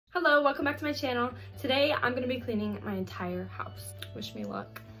Hello, welcome back to my channel. Today I'm gonna be cleaning my entire house. Wish me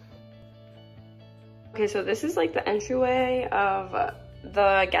luck. Okay, so this is like the entryway of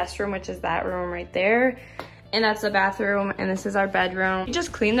the guest room, which is that room right there. And that's the bathroom, and this is our bedroom. We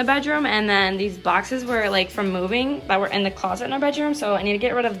just cleaned the bedroom, and then these boxes were like from moving that were in the closet in our bedroom, so I need to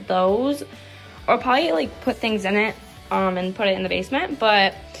get rid of those. Or probably like put things in it and put it in the basement.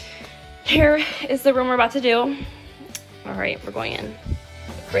 But here is the room we're about to do. All right, we're going in.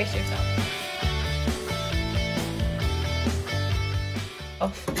 Brace yourself.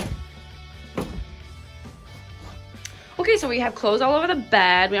 Oh. Okay, so we have clothes all over the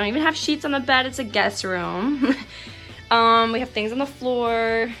bed. We don't even have sheets on the bed. It's a guest room. We have things on the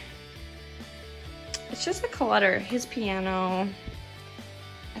floor. It's just a clutter. His piano.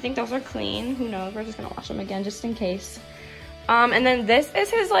 I think those are clean. Who knows? We're just gonna wash them again just in case. And then this is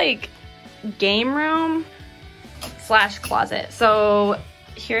his like game room slash closet. So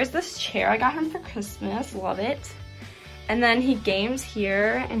here's this chair I got him for Christmas. Love it. And then he games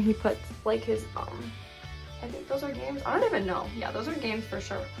here, and he puts like his I think those are games. I don't even know. Yeah, those are games for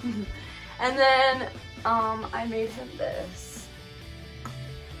sure. And then I made him this.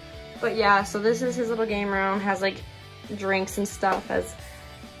 But yeah, so this is his little game room. Has like drinks and stuff, as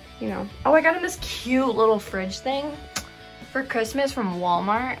you know. Oh, I got him this cute little fridge thing for Christmas from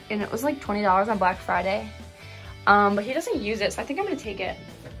Walmart, and it was like $20 on Black Friday. But he doesn't use it, so I think I'm gonna take it.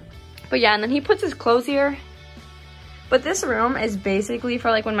 But yeah, and then he puts his clothes here. But this room is basically for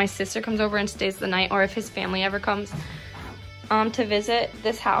like when my sister comes over and stays the night, or if his family ever comes to visit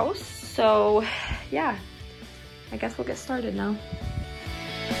this house. So yeah, I guess we'll get started now.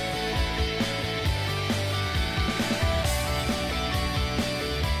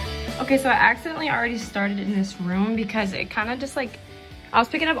 Okay, so I accidentally already started in this room because it kind of just like, I was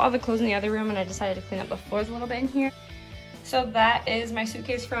picking up all the clothes in the other room and I decided to clean up the floors a little bit in here. So that is my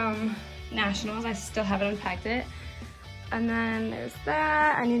suitcase from Nationals. I still haven't unpacked it. And then there's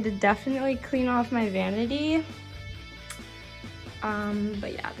that. I need to definitely clean off my vanity.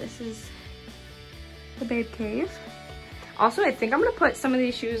 But yeah, this is the babe cave. Also, I think I'm gonna put some of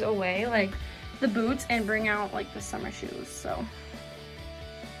these shoes away, like the boots, and bring out like the summer shoes, so.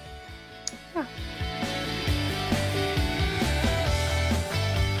 Yeah.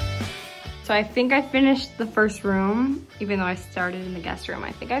 So I think I finished the first room, even though I started in the guest room.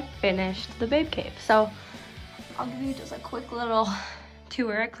 I think I finished the babe cave. So I'll give you just a quick little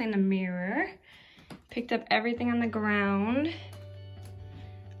tour. I cleaned the mirror, picked up everything on the ground.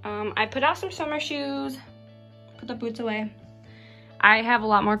 I put out some summer shoes, put the boots away. I have a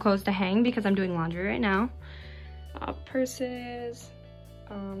lot more clothes to hang because I'm doing laundry right now. Purses,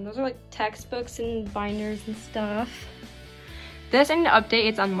 those are like textbooks and binders and stuff. This I need to update,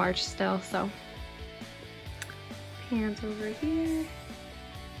 it's on March still, so. Pants over here.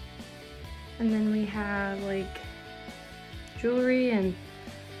 And then we have like jewelry and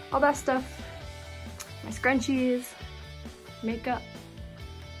all that stuff. My scrunchies, makeup.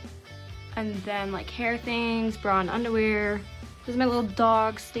 And then like hair things, bra and underwear. This is my little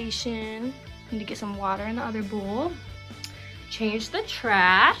dog station. Need to get some water in the other bowl. Change the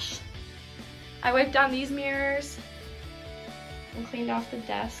trash. I wiped down these mirrors and cleaned off the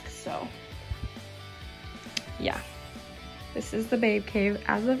desk, so yeah. This is the babe cave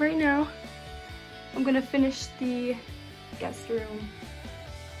as of right now. I'm gonna finish the guest room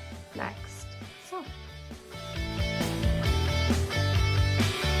next, so.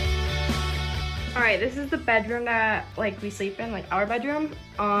 All right, this is the bedroom that like we sleep in, like our bedroom.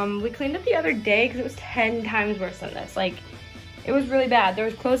 We cleaned it the other day because it was 10 times worse than this. Like, it was really bad. There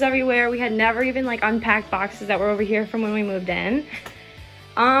was clothes everywhere. We had never even like unpacked boxes that were over here from when we moved in.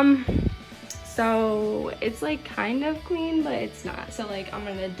 So it's like kind of clean, but it's not. So like I'm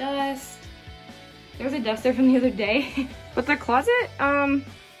gonna dust. There was a duster from the other day. But the closet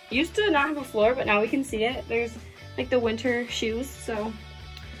used to not have a floor, but now we can see it. There's like the winter shoes, so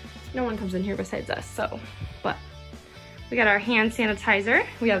no one comes in here besides us, so. But we got our hand sanitizer.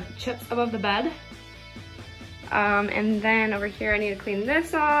 We have chips above the bed. And then over here I need to clean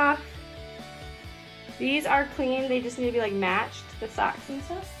this off. These are clean, they just need to be like matched, the socks and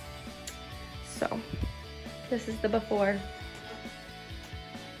stuff. So this is the before.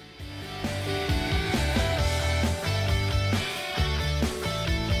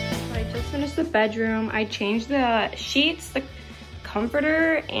 I just finished the bedroom. I changed the sheets, the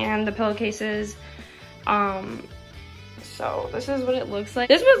comforter, and the pillowcases. So this is what it looks like.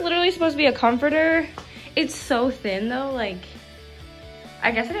 This was literally supposed to be a comforter. It's so thin though, like,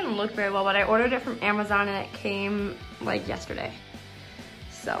 I guess it didn't look very well, but I ordered it from Amazon and it came like yesterday.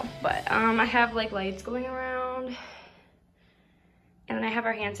 So, but I have like lights going around And then I have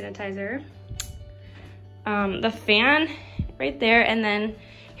our hand sanitizer. The fan right there, and then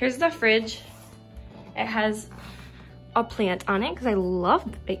here's the fridge. It has a plant on it because I love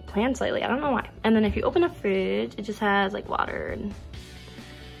big plants lately. I don't know why. And then if you open the fridge, it just has like water and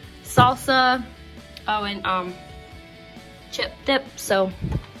salsa. Oh, and chip dip. So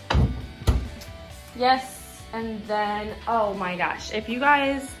yes. And then, oh my gosh, if you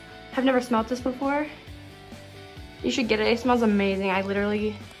guys have never smelled this before, you should get it. It smells amazing. I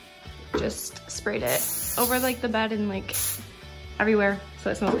literally just sprayed it over like the bed and like everywhere, so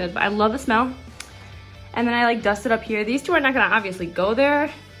it smells good. But I love the smell. And then I like dusted up here. These two are not gonna obviously go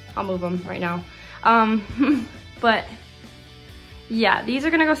there. I'll move them right now. But yeah, these are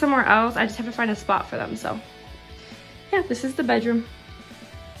gonna go somewhere else. I just have to find a spot for them. So yeah, this is the bedroom.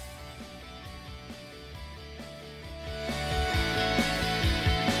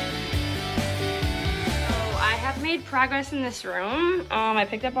 Made progress in this room. I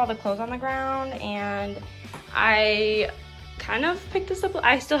picked up all the clothes on the ground, and I kind of picked this up.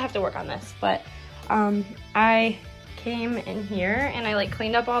 I still have to work on this, but I came in here and I like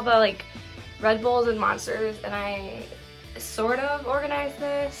cleaned up all the like Red Bulls and Monsters, and I sort of organized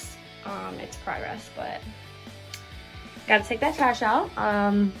this. It's progress, but gotta take that trash out.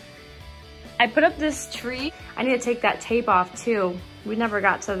 I put up this tree. I need to take that tape off too. We never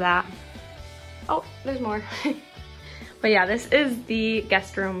got to that. Oh, there's more. But yeah, this is the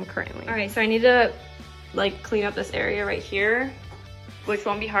guest room currently. All right, so I need to like clean up this area right here, which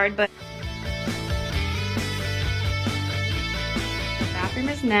won't be hard, but the bathroom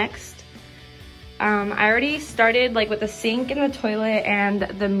is next. I already started like with the sink and the toilet and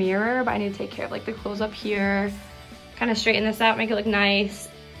the mirror, but I need to take care of like the clothes up here, kind of straighten this out, make it look nice.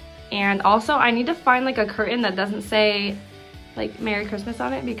 And also I need to find like a curtain that doesn't say like Merry Christmas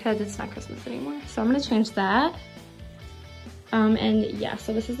on it, because it's not Christmas anymore. So I'm gonna change that. And yeah,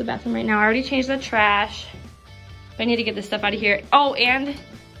 so this is the bathroom right now. I already changed the trash, but I need to get this stuff out of here. Oh, and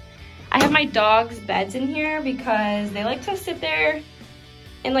I have my dog's beds in here because they like to sit there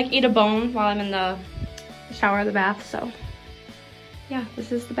and like eat a bone while I'm in the shower or the bath. So yeah,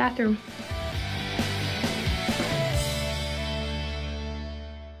 this is the bathroom.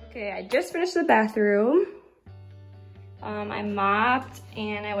 Okay, I just finished the bathroom. I mopped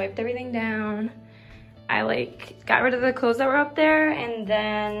and I wiped everything down. I like got rid of the clothes that were up there, and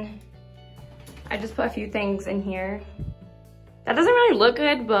then I just put a few things in here. That doesn't really look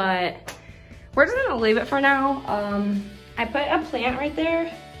good, but we're just gonna leave it for now. I put a plant right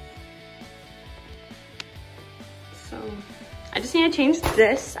there. So I just need to change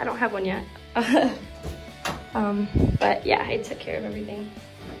this. I don't have one yet. But yeah, I took care of everything.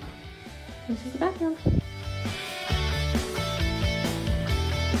 This is the bathroom.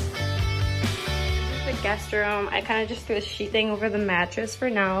 Guest room. I kind of just threw a sheet thing over the mattress for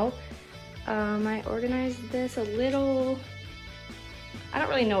now. I organized this a little. I don't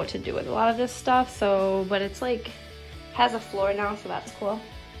really know what to do with a lot of this stuff, so, but it's like has a floor now, so that's cool.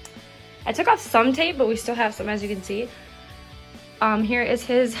 I took off some tape, but we still have some, as you can see. Here is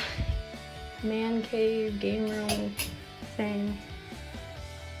his man cave game room thing.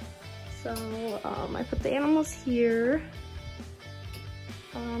 So I put the animals here.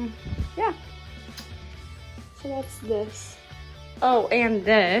 Yeah. So that's this. Oh, and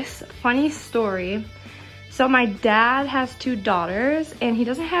this, funny story. So my dad has 2 daughters and he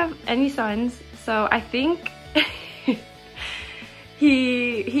doesn't have any sons. So I think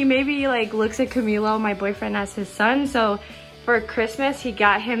he maybe like looks at Camilo, my boyfriend, as his son. So for Christmas, he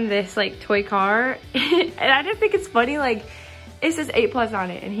got him this like toy car. And I just think it's funny, like it says 8+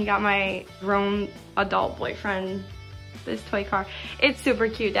 on it, and he got my grown adult boyfriend this toy car. It's super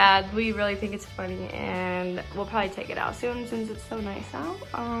cute, Dad. We really think it's funny, and we'll probably take it out soon since it's so nice out.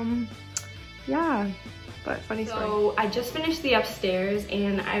 Yeah, but funny story. So I just finished the upstairs,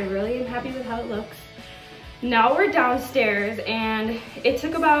 and I really am happy with how it looks. Now we're downstairs, and it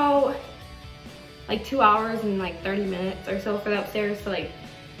took about like 2 hours and like 30 minutes or so for the upstairs. So like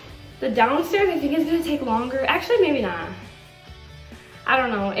the downstairs, I think is gonna take longer. Actually, maybe not. I don't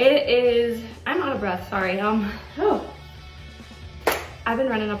know. It is. I'm out of breath. Sorry. I've been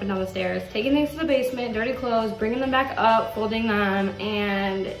running up and down the stairs, taking things to the basement, dirty clothes, bringing them back up, folding them,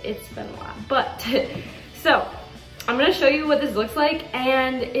 and it's been a lot. But, so, I'm gonna show you what this looks like,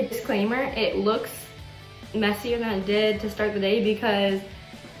 and disclaimer, it looks messier than it did to start the day because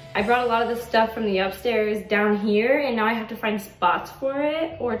I brought a lot of this stuff from the upstairs down here, and now I have to find spots for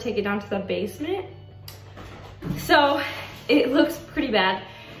it or take it down to the basement. So, it looks pretty bad,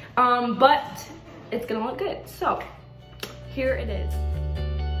 but it's gonna look good. So, here it is.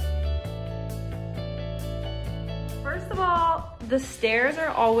 First of all, the stairs are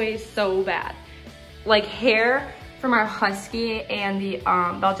always so bad. Like hair from our Husky and the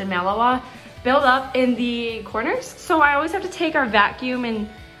Belgian Malinois build up in the corners. So I always have to take our vacuum and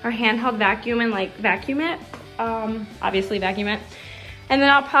our handheld vacuum and like vacuum it. Obviously vacuum it. And then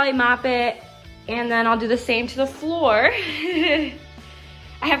I'll probably mop it, and then I'll do the same to the floor. I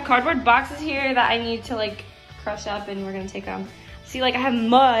have cardboard boxes here that I need to like crush up, and we're gonna take them. See, like I have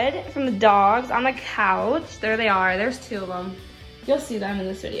mud from the dogs on the couch. There they are, there's 2 of them. You'll see them in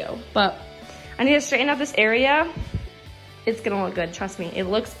this video. But I need to straighten up this area. It's gonna look good, trust me. It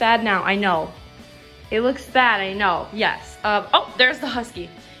looks bad now, I know. It looks bad, I know, yes. Oh, there's the Husky.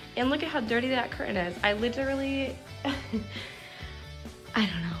 And look at how dirty that curtain is. I literally, I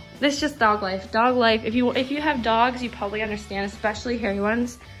don't know. This is just dog life. Dog life. If you have dogs, you probably understand, especially hairy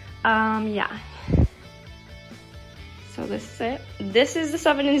ones. Yeah. So this is it. This is the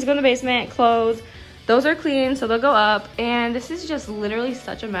stuff that needs to go in the basement. Clothes. Those are clean, so they'll go up. And this is just literally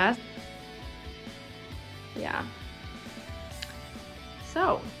such a mess. Yeah.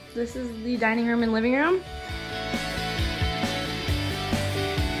 So this is the dining room and living room.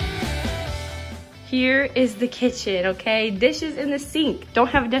 Here is the kitchen, okay? Dishes in the sink. Don't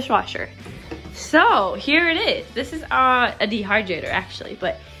have a dishwasher. So here it is. This is a dehydrator actually,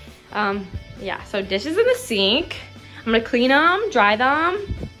 but yeah, so dishes in the sink. I'm gonna clean them, dry them.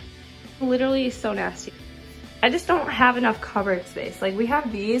 Literally so nasty. I just don't have enough cupboard space. Like we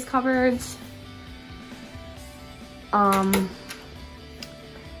have these cupboards. And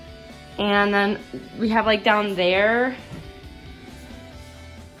then we have like down there.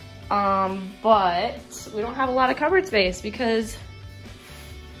 But we don't have a lot of cupboard space because,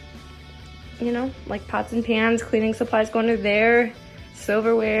 you know, like pots and pans, cleaning supplies go under there,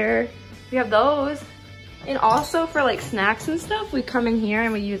 silverware, we have those. And also for like snacks and stuff, we come in here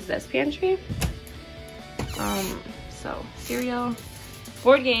and we use this pantry. So cereal,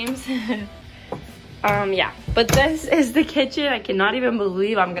 board games. Yeah, but this is the kitchen. I cannot even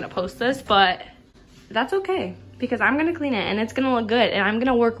believe I'm gonna post this, but that's okay because I'm gonna clean it and it's gonna look good, and I'm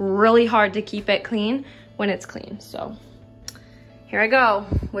gonna work really hard to keep it clean when it's clean. So here I go.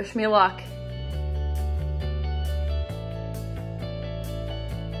 Wish me luck.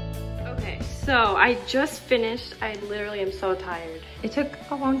 Okay, so I just finished. I literally am so tired. It took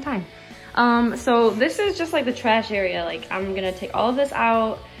a long time. So this is just like the trash area. Like I'm gonna take all of this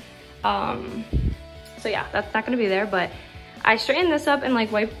out. So yeah, that's not gonna be there, but I straightened this up and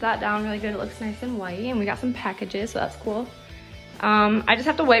like wiped that down really good. It looks nice and white, and we got some packages, so that's cool. I just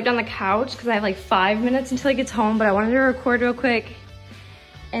have to wipe down the couch because I have like 5 minutes until he gets home, but I wanted to record real quick.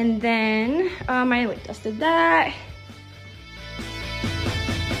 And then I like dusted that.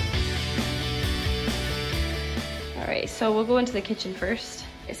 All right, so we'll go into the kitchen first.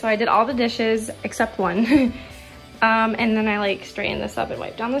 So I did all the dishes except one. And then I like straightened this up and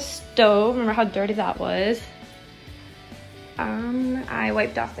wiped down the stove. Remember how dirty that was. I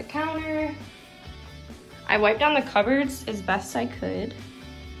wiped off the counter. I wiped down the cupboards as best I could.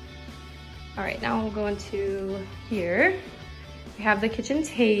 All right, now we'll go into here. We have the kitchen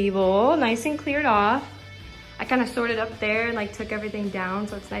table, nice and cleared off. I kind of sorted up there and like took everything down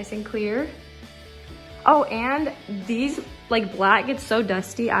so it's nice and clear. Oh, and these like black gets so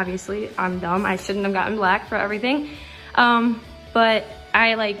dusty. Obviously, I'm dumb. I shouldn't have gotten black for everything. But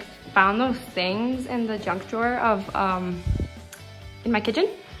I like found those things in the junk drawer of in my kitchen.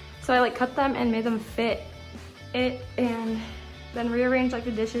 So I like cut them and made them fit it and then rearranged like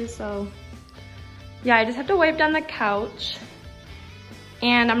the dishes. So yeah, I just have to wipe down the couch.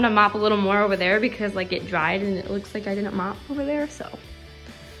 And I'm gonna mop a little more over there because like it dried and it looks like I didn't mop over there. So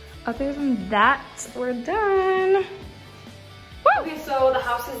other than that, we're done. Woo! Okay, so the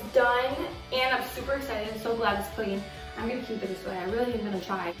house is done and I'm super excited. I'm so glad it's clean. I'm gonna keep it this way. I really am gonna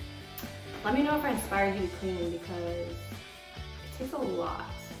try. Let me know if I inspired you to clean because it takes a lot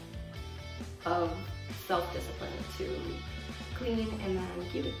of self-discipline to clean and then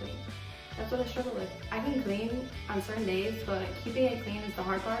keep it clean. That's what I struggle with. I can clean on certain days, but keeping it clean is the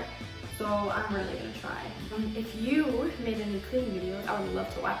hard part. So I'm really gonna try. If you made any cleaning videos, I would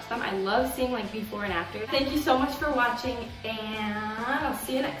love to watch them. I love seeing like before and after. Thank you so much for watching, and I'll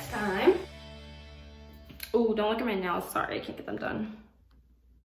see you next time. Oh, don't look at my nails. Sorry, I can't get them done.